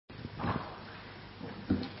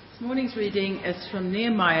This morning's reading is from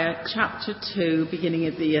Nehemiah chapter 2, beginning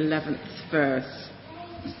at the 11th verse.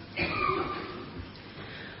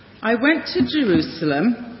 I went to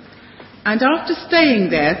Jerusalem, and after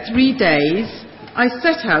staying there 3 days, I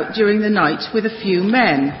set out during the night with a few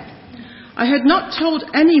men. I had not told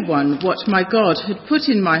anyone what my God had put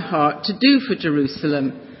in my heart to do for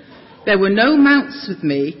Jerusalem. There were no mounts with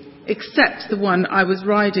me, except the one I was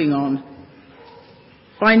riding on.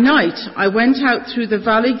 By night I went out through the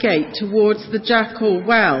valley gate towards the Jackal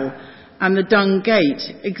Well and the Dung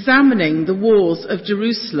Gate, examining the walls of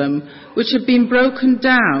Jerusalem, which had been broken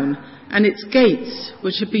down, and its gates,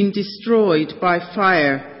 which had been destroyed by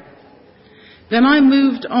fire. Then I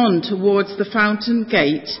moved on towards the Fountain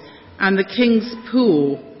Gate and the King's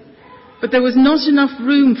Pool, but there was not enough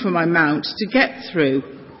room for my mount to get through,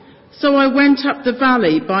 so I went up the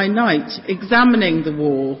valley by night, examining the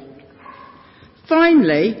wall.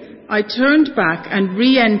 Finally, I turned back and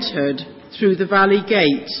re-entered through the valley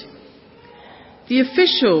gate. The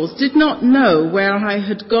officials did not know where I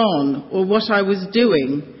had gone or what I was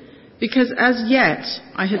doing, because as yet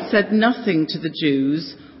I had said nothing to the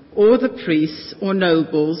Jews, or the priests, or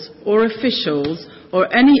nobles, or officials,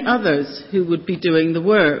 or any others who would be doing the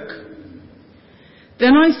work.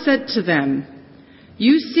 Then I said to them,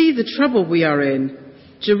 "You see the trouble we are in.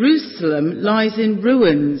 Jerusalem lies in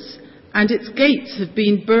ruins, and its gates have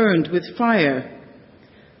been burned with fire.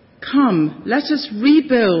 Come, let us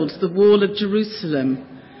rebuild the wall of Jerusalem,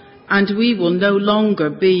 and we will no longer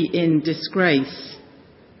be in disgrace."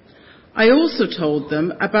 I also told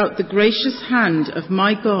them about the gracious hand of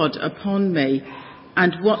my God upon me,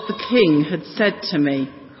 and what the king had said to me.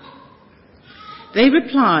 They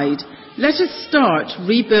replied, "Let us start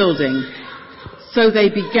rebuilding." So they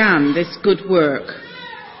began this good work.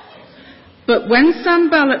 But when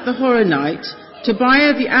Sanballat the Horonite,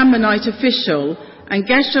 Tobiah the Ammonite official, and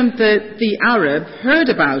Geshem the Arab heard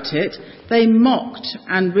about it, they mocked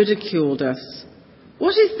and ridiculed us.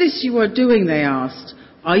 "What is this you are doing?" they asked.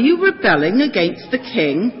 "Are you rebelling against the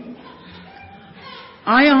king?"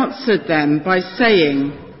 I answered them by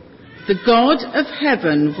saying, "The God of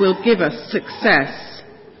heaven will give us success.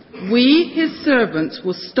 We, his servants,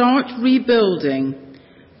 will start rebuilding.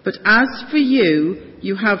 But as for you,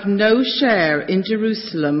 you have no share in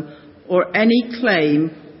Jerusalem or any claim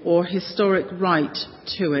or historic right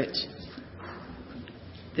to it."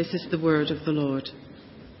 This is the word of the Lord.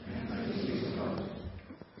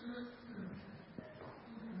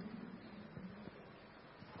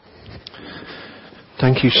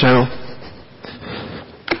 Thank you, Cheryl.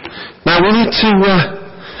 Now we need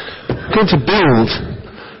to build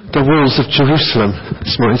the walls of Jerusalem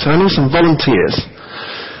this morning. So I need some volunteers,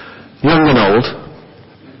 young and old.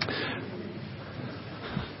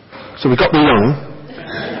 So we got the young.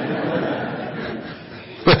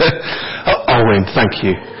 Owen, thank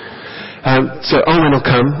you. So Owen will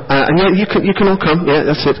come, and yeah, you can all come. Yeah,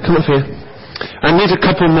 that's it. Come up here. I need a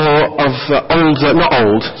couple more of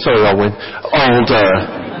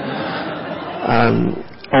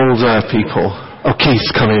older people. Oh,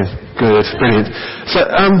 Keith's coming. Good, brilliant. So,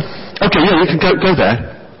 okay, yeah, you can go there.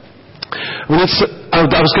 I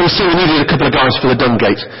was going to say we needed a couple of guys for the Dung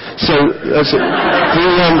Gate. So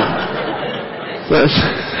that's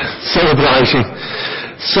so obliging.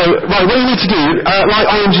 So, right, what you need to do, like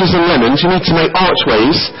oranges and lemons, you need to make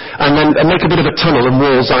archways and then make a bit of a tunnel and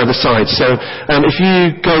walls either side. So, if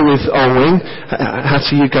you go with Olwyn,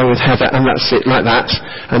 Hattie, you go with Heather, and that's it, like that.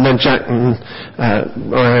 And then Jack and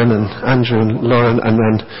Ryan and Andrew and Lauren, and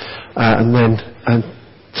then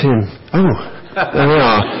Tim. Oh, there we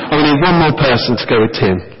are. I need one more person to go with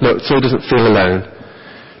Tim. Look, so he doesn't feel alone.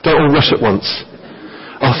 Don't all rush at once.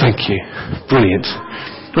 Oh, thank you. Brilliant.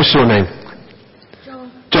 What's your name?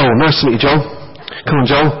 Joel, nice to meet you, Joel. Come on,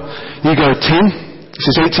 Joel. You go with Tim. It's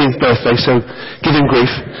his 18th birthday, so give him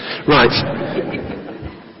grief. Right.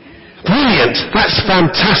 Brilliant. That's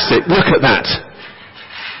fantastic. Look at that.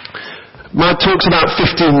 My talk's about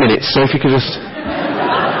 15 minutes, so if you could just...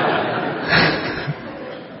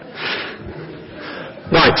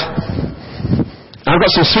 Right. I've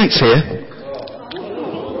got some sweets here.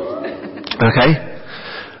 Okay.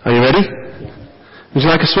 Are you ready? Would you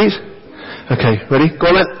like a sweet? Okay, ready? Go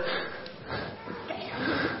on then.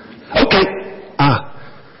 Okay.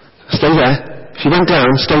 Stay there. If you went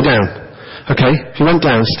down, stay down. Okay, if you went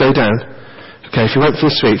down, stay down. Okay, if you went for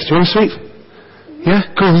the sweets. Do you want a sweet? Yeah?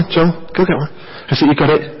 Go on then, John. Go get one. I think you got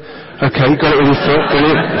it. Okay, you got it with your foot.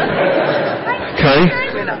 Brilliant. Okay.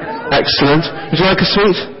 Excellent. Would you like a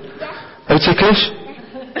sweet? Are you ticklish?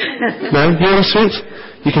 No? You want a sweet?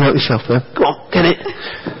 You can help yourself there. Go on, get it.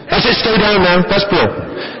 That's it, stay down now. That's brilliant.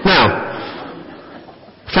 Now,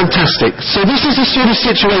 Fantastic. So this is the sort of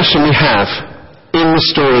situation we have in the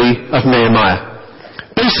story of Nehemiah.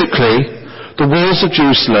 Basically, the walls of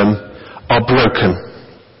Jerusalem are broken.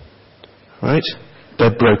 Right?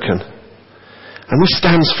 They're broken. And this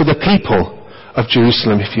stands for the people of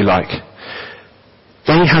Jerusalem, if you like.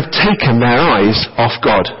 They have taken their eyes off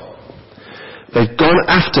God. They've gone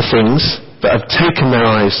after things that have taken their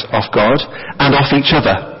eyes off God and off each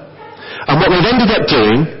other. And what they've ended up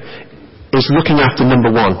doing is looking after number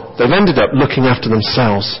one. They've ended up looking after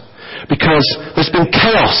themselves. Because there's been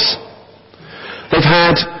chaos. They've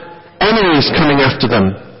had enemies coming after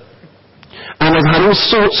them. And they've had all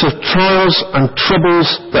sorts of trials and troubles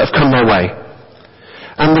that have come their way.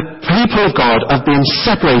 And the people of God have been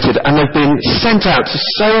separated and they've been sent out to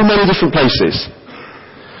so many different places.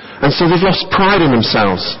 And so they've lost pride in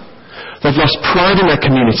themselves. They've lost pride in their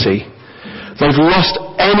community. They've lost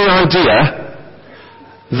any idea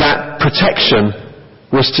that protection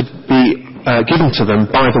was to be given to them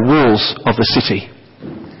by the walls of the city.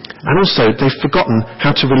 And also, they've forgotten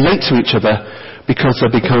how to relate to each other because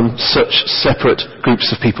they've become such separate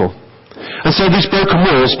groups of people. And so these broken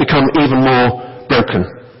walls become even more broken.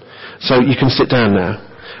 So you can sit down now.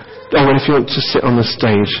 Oh, and if you want to sit on the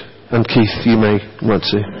stage, and Keith, you may want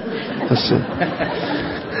to. That's it.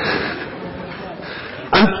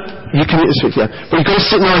 And you can sit there. But you've got to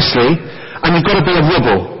sit nicely, and you've got to be a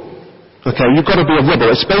rubble. Okay, you've got to be a rubble.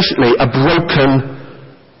 It's basically a broken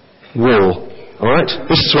wall. Alright?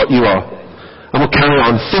 This is what you are. And we'll carry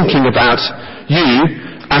on thinking about you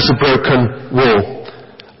as a broken wall.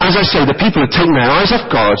 As I say, the people have taken their eyes off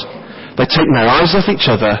God, they'd taken their eyes off each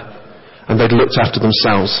other, and they'd looked after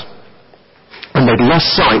themselves. And they'd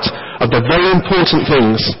lost sight of the very important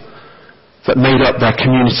things that made up their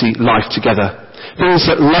community life together. Things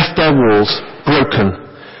that left their walls broken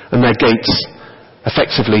and their gates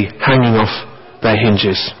effectively hanging off their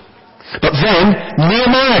hinges. But then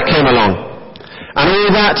Nehemiah came along. And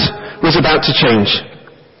all that was about to change.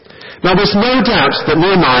 Now there's no doubt that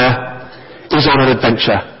Nehemiah is on an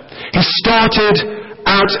adventure. He started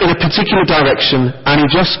out in a particular direction and he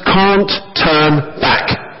just can't turn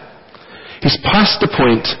back. He's past the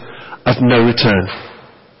point of no return.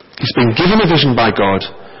 He's been given a vision by God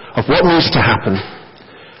of what needs to happen,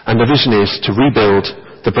 and the vision is to rebuild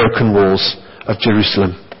the broken walls of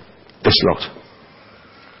Jerusalem. This lot.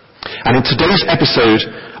 And in today's episode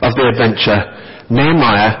of The Adventure,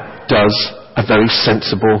 Nehemiah does a very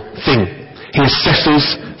sensible thing. He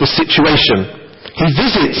assesses the situation. He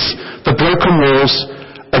visits the broken walls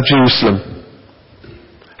of Jerusalem.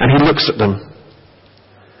 And he looks at them.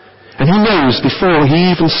 And he knows before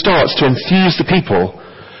he even starts to enthuse the people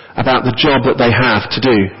about the job that they have to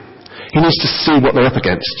do, he needs to see what they're up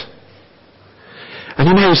against. And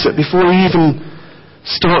he knows that before he even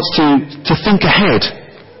starts to think ahead,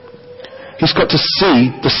 he's got to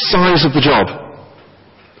see the size of the job.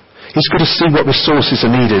 He's got to see what resources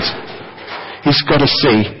are needed. He's got to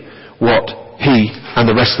see what he and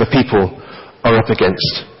the rest of the people are up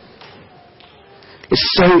against. It's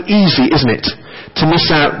so easy, isn't it, to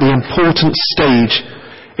miss out the important stage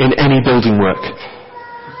in any building work.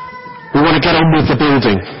 We want to get on with the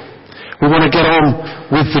building. We want to get on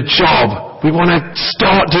with the job. We want to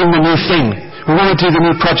start doing the new thing. We want to do the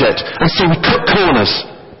new project. And so we cut corners.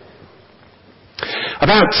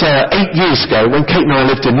 About 8 years ago, when Kate and I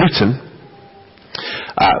lived in Luton,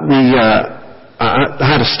 I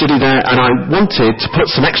had a study there, and I wanted to put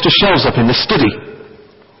some extra shelves up in the study.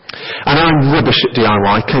 And I'm rubbish at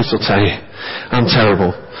DIY, Kate will tell you. I'm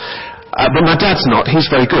terrible. But my dad's not, he's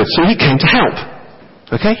very good, so he came to help.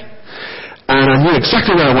 Okay? And I knew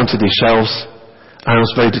exactly where I wanted these shelves, and I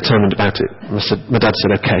was very determined about it. My dad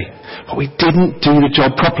said, okay. But we didn't do the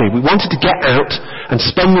job properly. We wanted to get out and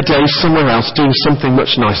spend the day somewhere else doing something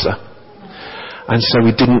much nicer. And so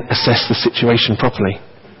we didn't assess the situation properly.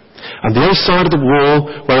 And the other side of the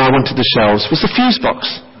wall where I wanted the shelves was the fuse box.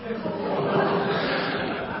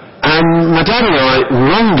 And my dad and I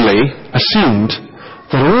wrongly assumed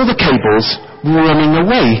that all the cables were running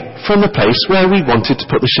away from the place where we wanted to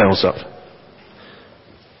put the shelves up.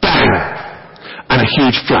 Bang! And a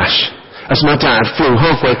huge flash as my dad flew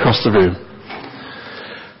halfway across the room.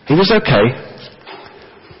 He was okay,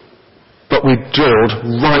 but we drilled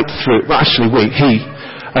right through, well actually he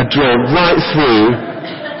had drilled right through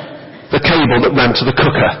the cable that ran to the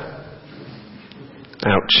cooker.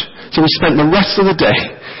 Ouch. So we spent the rest of the day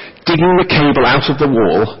digging the cable out of the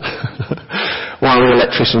wall while the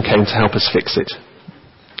electrician came to help us fix it.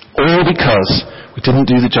 All because we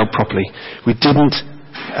didn't do the job properly. We didn't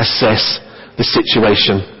assess the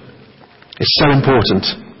situation. It's so important.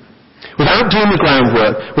 Without doing the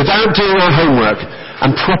groundwork, without doing our homework,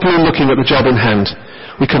 and properly looking at the job in hand,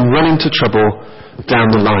 we can run into trouble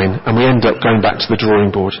down the line, and we end up going back to the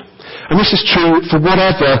drawing board. And this is true for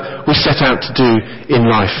whatever we set out to do in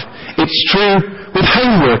life. It's true with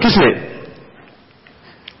homework, isn't it?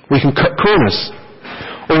 We can cut corners,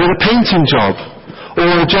 or with a painting job, or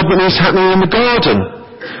a job that needs happening in the garden.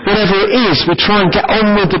 Whatever it is, we try and get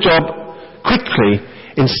on with the job quickly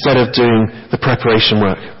instead of doing the preparation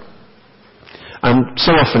work. And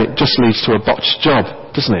so often it just leads to a botched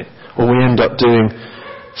job, doesn't it? Or we end up doing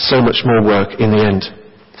so much more work in the end.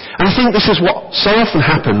 And I think this is what so often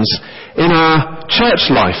happens in our church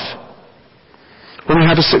life. When we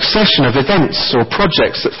have a succession of events or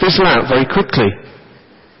projects that fizzle out very quickly.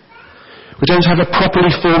 We don't have a properly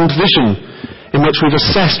formed vision in which we've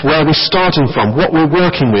assessed where we're starting from, what we're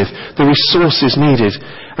working with, the resources needed,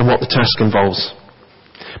 and what the task involves.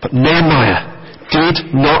 But Nehemiah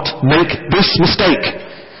did not make this mistake.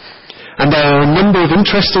 And there are a number of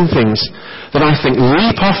interesting things that I think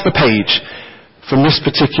leap off the page from this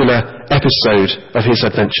particular episode of his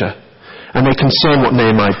adventure. And they concern what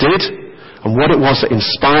Nehemiah did and what it was that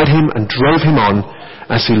inspired him and drove him on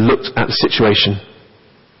as he looked at the situation.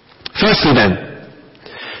 Firstly then,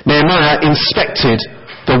 Nehemiah inspected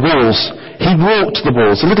the walls. He walked the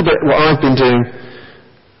walls. A little bit what I've been doing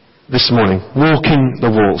this morning, walking the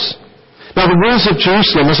walls. Now the walls of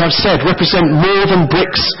Jerusalem, as I've said, represent more than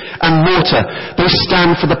bricks and mortar. They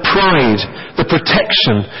stand for the pride, the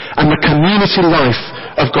protection, and the community life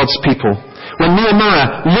of God's people. When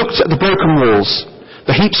Nehemiah looked at the broken walls,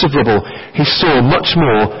 the heaps of rubble, he saw much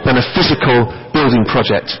more than a physical building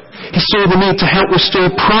project. He saw the need to help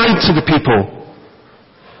restore pride to the people,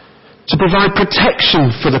 to provide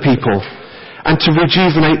protection for the people, and to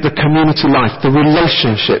rejuvenate the community life, the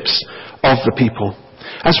relationships of the people.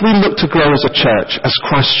 As we look to grow as a church, as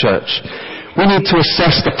Christ Church, we need to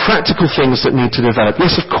assess the practical things that need to develop.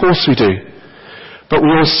 Yes, of course we do. But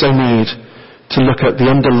we also need to look at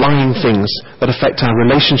the underlying things that affect our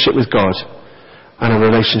relationship with God and our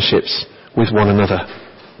relationships with one another.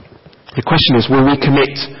 The question is, will we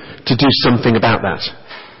commit to do something about that?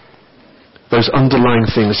 Those underlying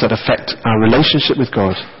things that affect our relationship with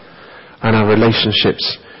God and our relationships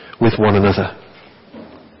with one another.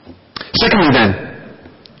 Secondly then,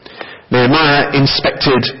 Nehemiah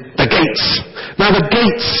inspected the gates. Now the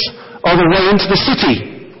gates are the way into the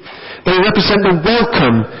city. They represent the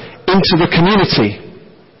welcome into the community.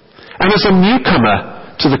 And as a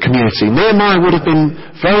newcomer to the community, Nehemiah would have been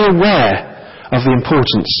very aware of the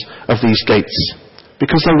importance of these gates,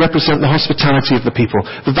 because they represent the hospitality of the people,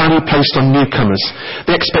 the value placed on newcomers,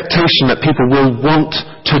 the expectation that people will want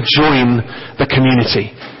to join the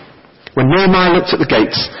community. When Nehemiah looked at the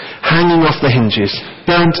gates, hanging off the hinges,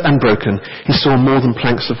 burnt and broken, he saw more than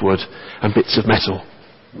planks of wood and bits of metal.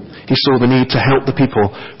 He saw the need to help the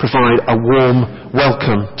people provide a warm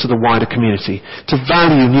welcome to the wider community, to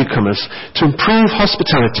value newcomers, to improve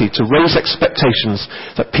hospitality, to raise expectations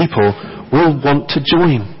that people will want to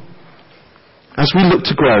join. As we look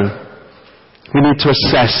to grow, we need to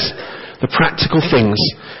assess the practical things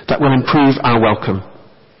that will improve our welcome.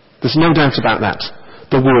 There's no doubt about that.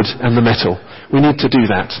 The wood and the metal. We need to do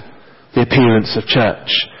that. The appearance of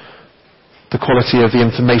church. The quality of the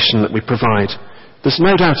information that we provide. There's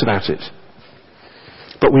no doubt about it.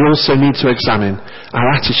 But we also need to examine our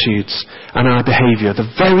attitudes and our behaviour,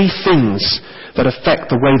 the very things that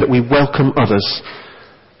affect the way that we welcome others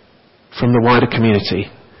from the wider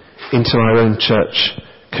community into our own church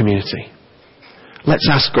community.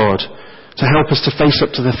 Let's ask God to help us to face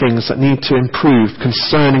up to the things that need to improve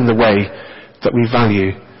concerning the way that we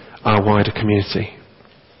value our wider community.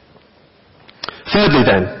 Thirdly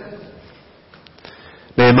then,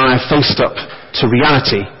 Nehemiah faced up to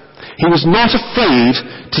reality. He was not afraid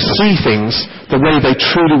to see things the way they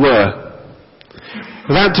truly were.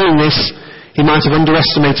 Without doing this, he might have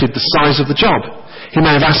underestimated the size of the job. He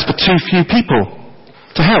may have asked for too few people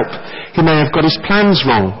to help. He may have got his plans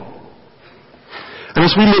wrong. And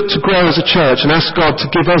as we look to grow as a church and ask God to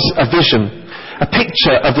give us a vision, a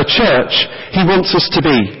picture of the church He wants us to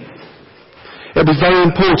be, it'll be very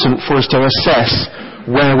important for us to assess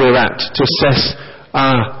where we're at, to assess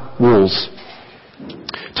our walls,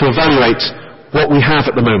 to evaluate what we have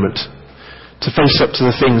at the moment, to face up to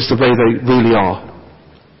the things the way they really are,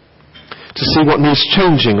 to see what needs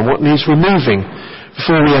changing and what needs removing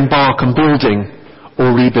before we embark on building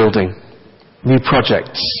or rebuilding new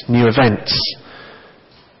projects, new events,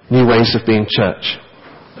 new ways of being church.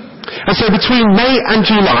 And so between May and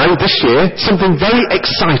July this year, something very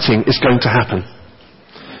exciting is going to happen.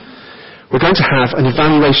 We're going to have an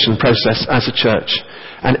evaluation process as a church,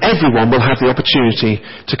 and everyone will have the opportunity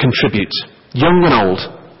to contribute. young and old.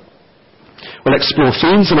 We'll explore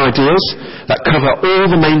themes and ideas that cover all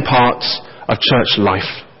the main parts of church life.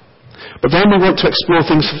 But then we want to explore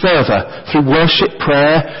things further through worship,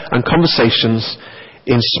 prayer and conversations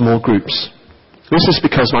in small groups. This is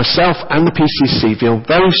because myself and the PCC feel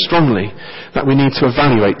very strongly that we need to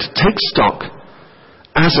evaluate, take stock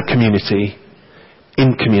as a community,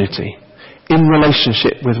 in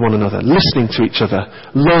relationship with one another, listening to each other,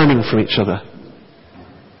 learning from each other.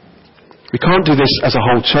 We can't do this as a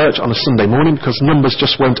whole church on a Sunday morning because numbers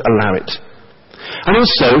just won't allow it. And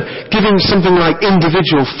also, giving something like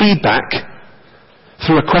individual feedback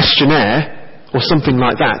through a questionnaire or something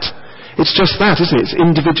like that, it's just that, isn't it? It's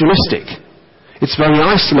individualistic. It's very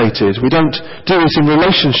isolated. We don't do it in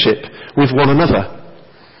relationship with one another.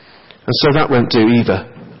 And so that won't do either.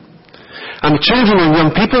 And the children and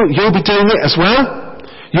young people, you'll be doing it as well.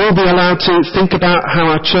 You'll be allowed to think about how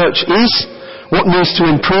our church is, what needs to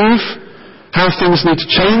improve, how things need to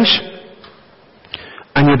change,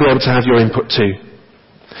 and you'll be able to have your input too.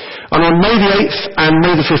 And on May the 8th and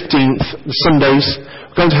May the 15th, the Sundays,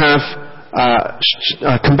 we're going to have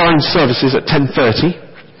combined services at 10:30,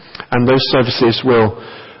 and those services will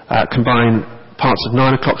combine parts of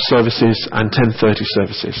 9 o'clock services and 10:30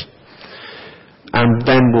 services. And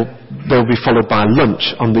then they'll be followed by a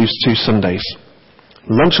lunch on these 2 Sundays.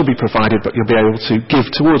 Lunch will be provided, but you'll be able to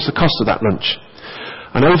give towards the cost of that lunch.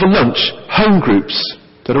 And over lunch, home groups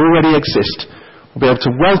that already exist will be able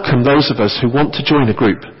to welcome those of us who want to join a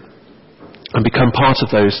group and become part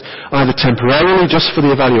of those, either temporarily just for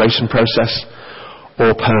the evaluation process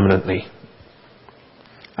or permanently.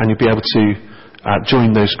 And you'll be able to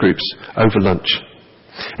join those groups over lunch.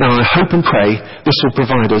 Now, I hope and pray this will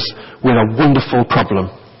provide us with a wonderful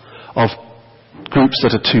problem of groups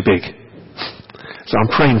that are too big. So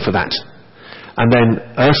I'm praying for that. And then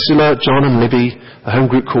Ursula, John and Libby, the home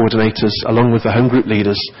group coordinators, along with the home group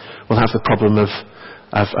leaders, will have the problem of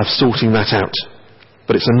sorting that out.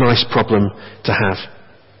 But it's a nice problem to have.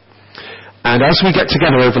 And as we get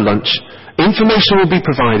together over lunch, information will be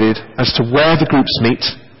provided as to where the groups meet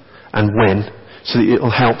and when, so that it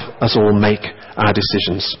will help us all make our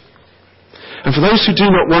decisions. And for those who do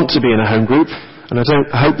not want to be in a home group, and I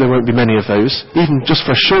hope there won't be many of those, even just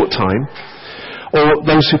for a short time, or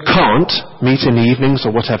those who can't meet in the evenings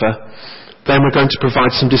or whatever, then we're going to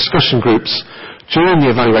provide some discussion groups during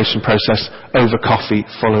the evaluation process over coffee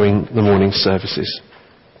following the morning services.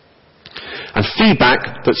 And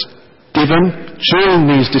feedback that's given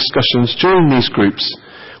during these discussions, during these groups,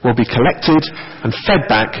 will be collected and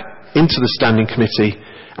fed back into the Standing Committee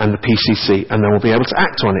and the PCC, and then we'll be able to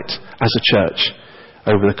act on it as a church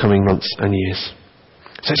over the coming months and years.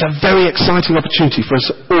 So it's a very exciting opportunity for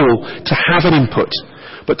us all to have an input,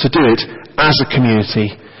 but to do it as a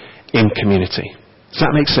community, in community. Does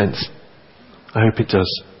that make sense? I hope it does.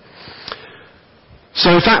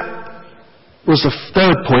 So if that was the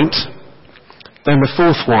third point, then the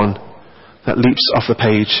fourth one that leaps off the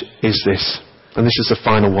page is this. And this is the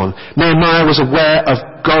final one. Nehemiah was aware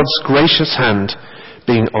of God's gracious hand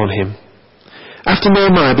being on him. After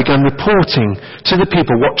Nehemiah began reporting to the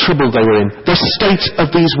people what trouble they were in, the state of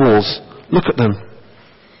these walls, look at them.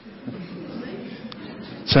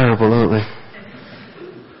 Terrible, aren't they?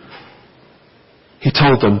 He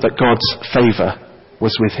told them that God's favour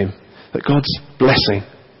was with him, that God's blessing,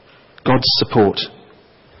 God's support.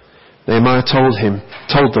 Nehemiah told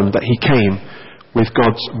them that he came with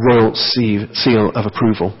God's royal seal of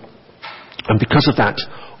approval. And because of that,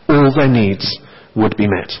 all their needs would be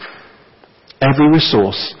met. Every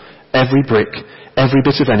resource, every brick, every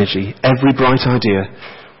bit of energy, every bright idea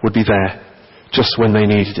would be there just when they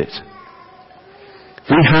needed it.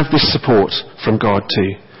 We have this support from God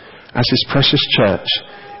too, as His precious church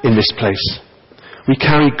in this place. We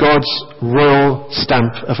carry God's royal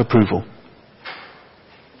stamp of approval.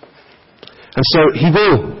 And so He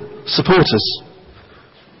will support us.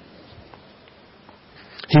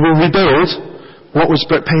 He will rebuild what was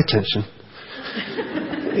broken. Pay attention.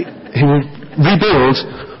 He will rebuild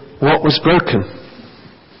what was broken.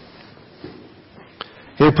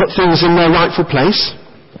 He'll put things in their rightful place.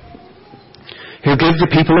 He'll give the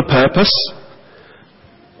people a purpose.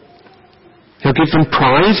 He'll give them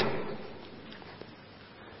pride.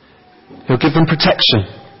 He'll give them protection.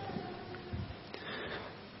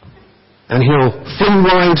 And He'll fling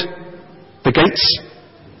wide the gates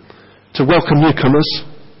to welcome newcomers.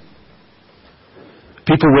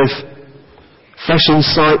 People with fresh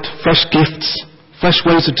insight, fresh gifts, fresh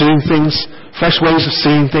ways of doing things, fresh ways of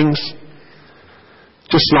seeing things.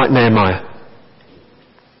 Just like Nehemiah.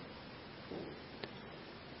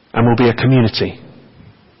 And we'll be a community.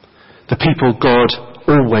 The people God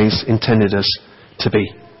always intended us to be.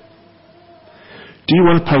 Do you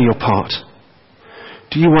want to play your part?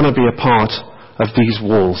 Do you want to be a part of these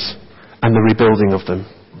walls and the rebuilding of them?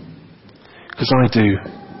 Because I do.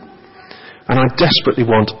 And I desperately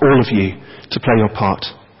want all of you to play your part.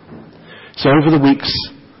 So over the weeks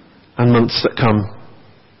and months that come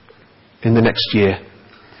in the next year,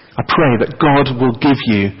 I pray that God will give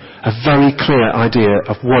you a very clear idea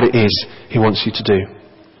of what it is He wants you to do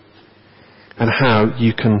and how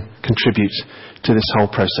you can contribute to this whole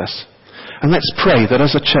process. And let's pray that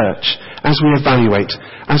as a church, as we evaluate,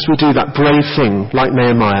 as we do that brave thing like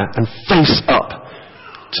Nehemiah and face up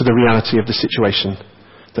to the reality of the situation,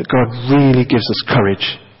 that God really gives us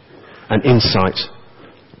courage and insight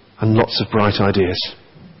and lots of bright ideas.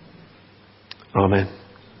 Amen.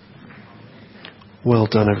 Well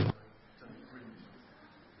done, everyone.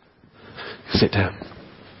 Sit down.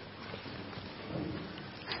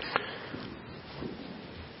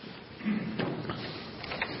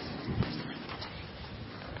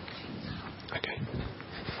 Okay.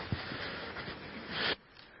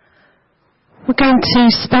 We're going to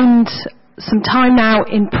spend some time now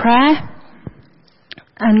in prayer,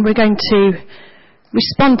 and we're going to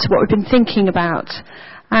respond to what we've been thinking about.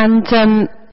 And